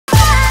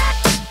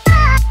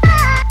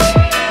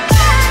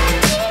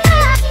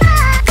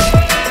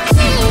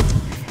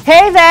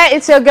Hey there,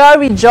 it's your girl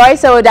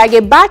Rejoice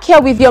Odage back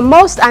here with your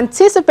most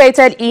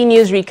anticipated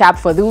e-news recap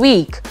for the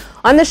week.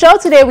 On the show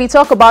today, we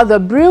talk about the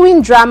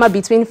brewing drama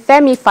between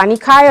Femi Fani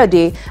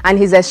Kayode and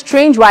his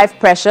estranged wife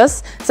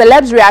Precious,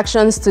 celebs'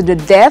 reactions to the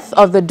death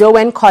of the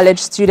Dowen College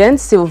student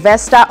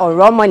Sylvester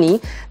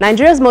Oromoni,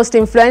 Nigeria's most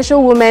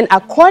influential woman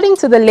according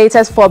to the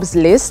latest Forbes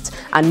list,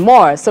 and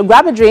more. So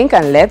grab a drink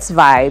and let's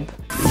vibe.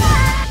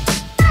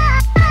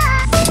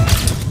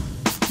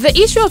 The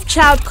issue of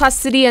child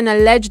custody and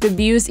alleged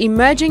abuse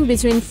emerging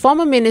between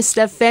former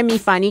Minister Femi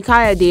Fani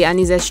Kayode and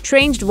his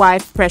estranged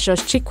wife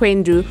Precious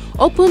Chikwendu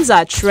opens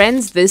our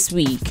trends this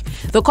week.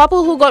 The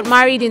couple, who got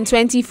married in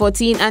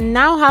 2014 and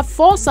now have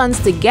 4 sons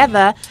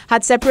together,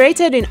 had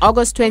separated in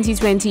August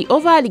 2020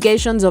 over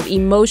allegations of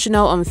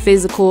emotional and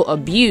physical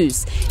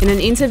abuse. In an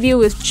interview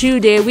with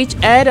Chude, which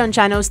aired on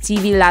Channels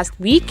TV last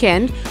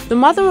weekend, the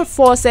mother of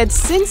 4 said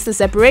since the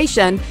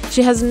separation,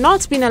 she has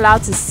not been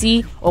allowed to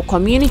see or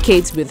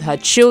communicate with her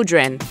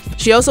children.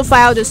 She also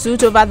filed a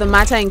suit over the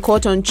matter in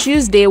court on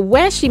Tuesday,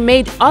 where she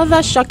made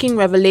other shocking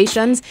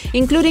revelations,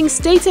 including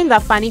stating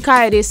that Fani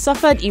Kayode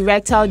suffered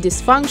erectile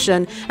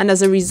dysfunction and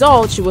as a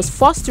result, she was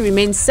forced to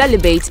remain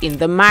celibate in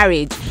the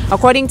marriage.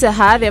 According to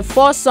her, their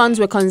 4 sons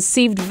were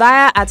conceived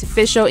via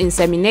artificial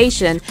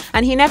insemination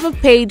and he never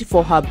paid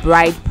for her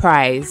bride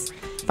price.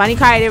 Fani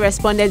Kayode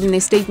responded in a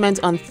statement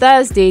on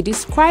Thursday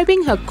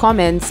describing her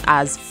comments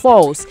as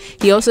false.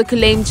 He also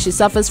claimed she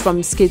suffers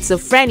from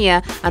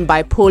schizophrenia and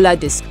bipolar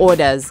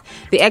disorders.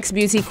 The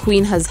ex-beauty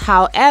queen has,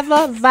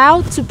 however,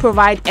 vowed to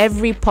provide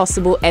every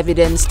possible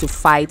evidence to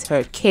fight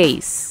her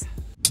case.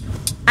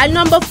 At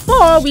number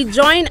 4, we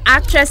join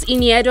actress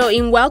Iniedo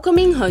in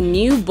welcoming her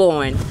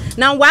newborn.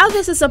 Now, while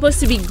this is supposed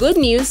to be good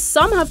news,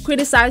 some have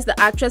criticized the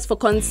actress for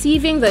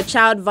conceiving the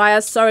child via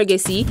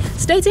surrogacy,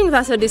 stating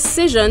that her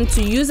decision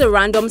to use a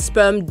random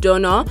sperm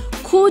donor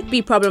could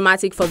be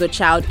problematic for the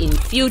child in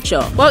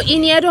future. Well,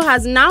 Iniedo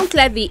has now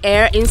cleared the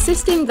air,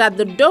 insisting that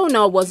the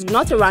donor was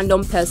not a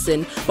random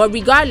person, but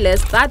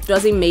regardless, that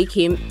doesn't make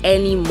him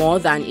any more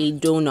than a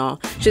donor.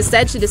 She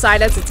said she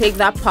decided to take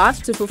that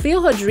path to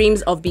fulfill her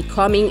dreams of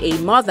becoming a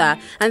mother,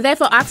 and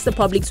therefore asked the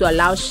public to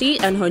allow she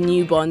and her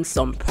newborn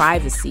some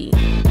privacy.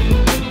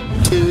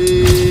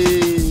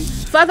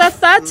 For the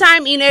 3rd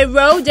time in a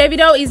row,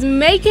 Davido is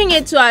making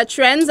it to our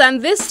trends,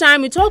 and this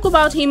time we talk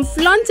about him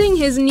flaunting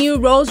his new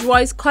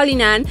Rolls-Royce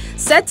Cullinan,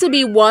 said to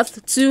be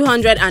worth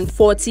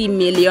 240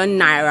 million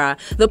naira.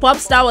 The pop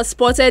star was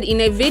spotted in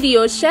a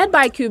video shared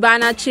by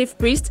Cubana Chief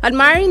Priest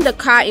admiring the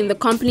car in the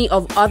company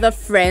of other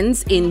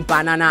friends in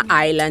Banana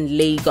Island,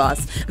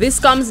 Lagos. This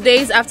comes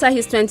days after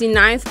his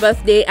 29th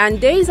birthday and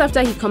days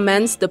after he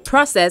commenced the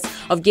process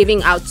of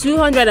giving out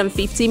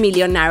 250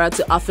 million naira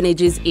to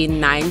orphanages in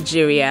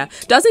Nigeria.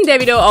 Doesn't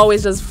Davido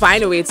always just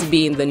find a way to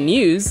be in the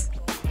news?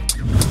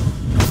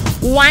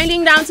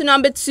 Winding down to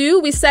number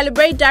 2, we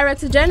celebrate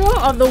Director General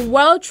of the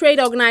World Trade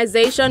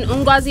Organization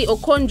Ngozi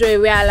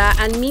Okonjo-Iweala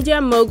and media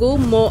mogul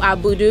Mo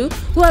Abudu,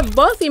 who have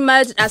both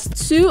emerged as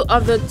 2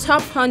 of the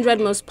top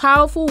 100 most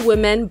powerful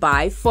women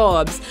by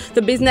Forbes.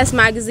 The business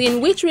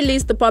magazine, which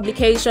released the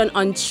publication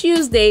on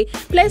Tuesday,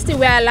 placed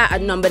Iweala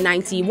at number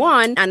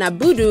 91 and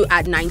Abudu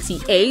at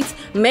 98,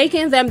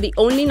 making them the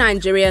only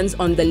Nigerians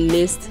on the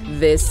list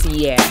this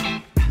year.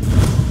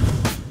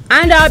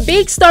 And our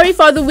big story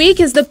for the week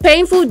is the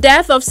painful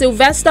death of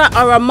Sylvester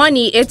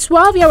Oromoni, a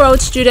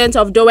 12-year-old student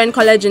of Dowen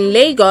College in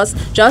Lagos,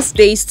 just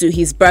days to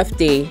his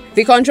birthday.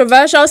 The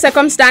controversial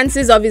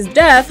circumstances of his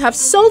death have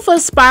so far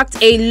sparked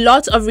a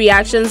lot of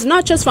reactions,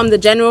 not just from the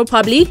general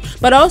public,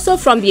 but also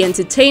from the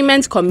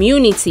entertainment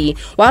community.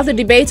 While the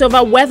debate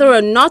over whether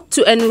or not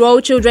to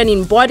enroll children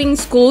in boarding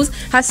schools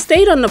has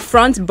stayed on the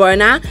front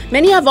burner,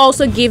 many have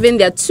also given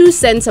their 2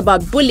 cents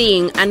about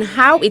bullying and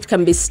how it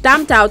can be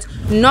stamped out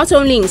not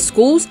only in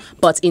schools,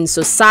 but in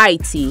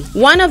society.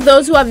 One of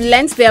those who have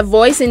lent their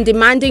voice in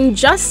demanding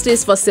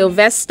justice for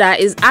Sylvester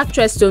is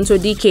actress Tonto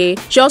Dike.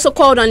 She also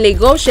called on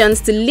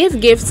Lagosians to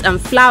leave gifts and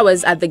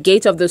flowers at the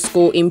gate of the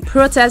school in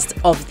protest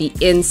of the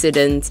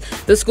incident.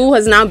 The school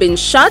has now been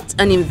shut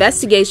and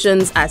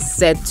investigations are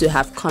said to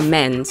have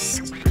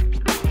commenced.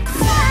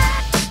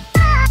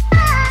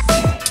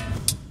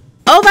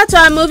 Over to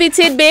our movie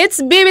tidbits.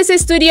 BBC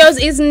Studios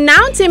is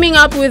now teaming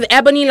up with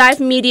Ebony Life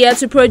Media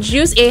to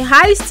produce a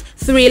heist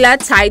thriller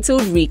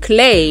titled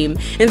Reclaim.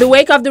 In the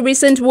wake of the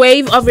recent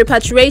wave of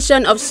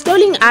repatriation of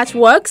stolen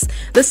artworks,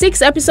 the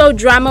 6-episode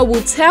drama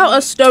will tell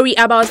a story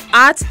about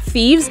art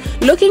thieves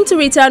looking to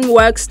return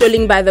work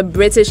stolen by the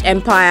British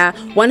Empire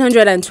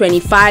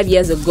 125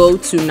 years ago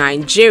to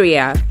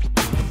Nigeria.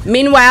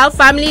 Meanwhile,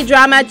 family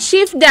drama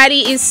Chief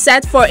Daddy is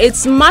set for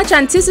its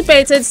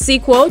much-anticipated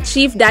sequel,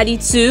 Chief Daddy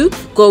 2,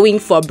 Going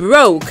for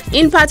Broke.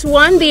 In part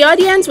 1, the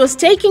audience was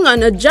taking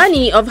on a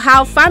journey of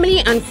how family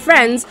and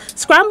friends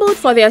scrambled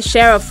for their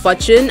share of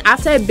fortune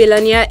after a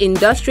billionaire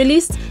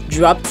industrialist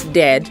dropped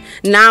dead.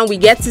 Now we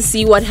get to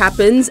see what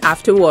happens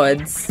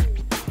afterwards.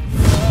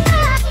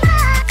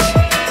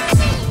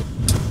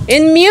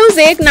 In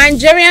music,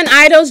 Nigerian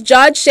Idol's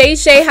judge Shay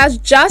Shay has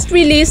just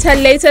released her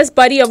latest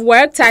body of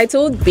work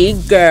titled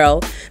Big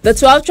Girl. The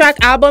 12-track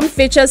album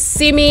features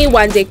Simi,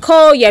 Wande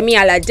Cole, Yemi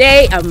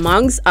Alade,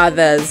 amongst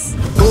others.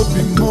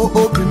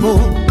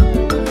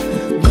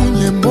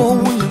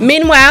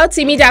 Meanwhile,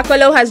 Timi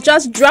Dakolo has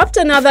just dropped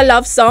another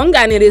love song,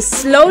 and it is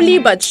slowly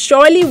but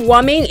surely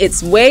warming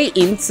its way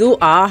into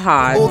our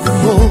hearts.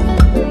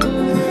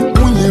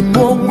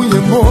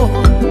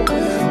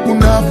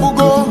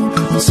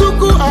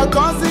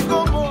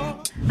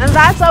 And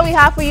that's all we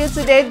have for you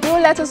today. Do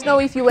let us know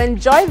if you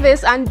enjoyed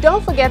this, and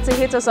don't forget to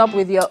hit us up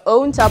with your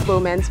own top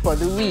moments for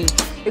the week.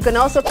 You can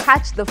also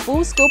catch the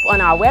full scoop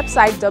on our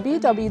website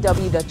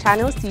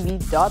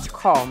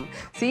www.channelstv.com.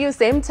 See you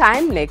same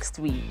time next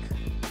week.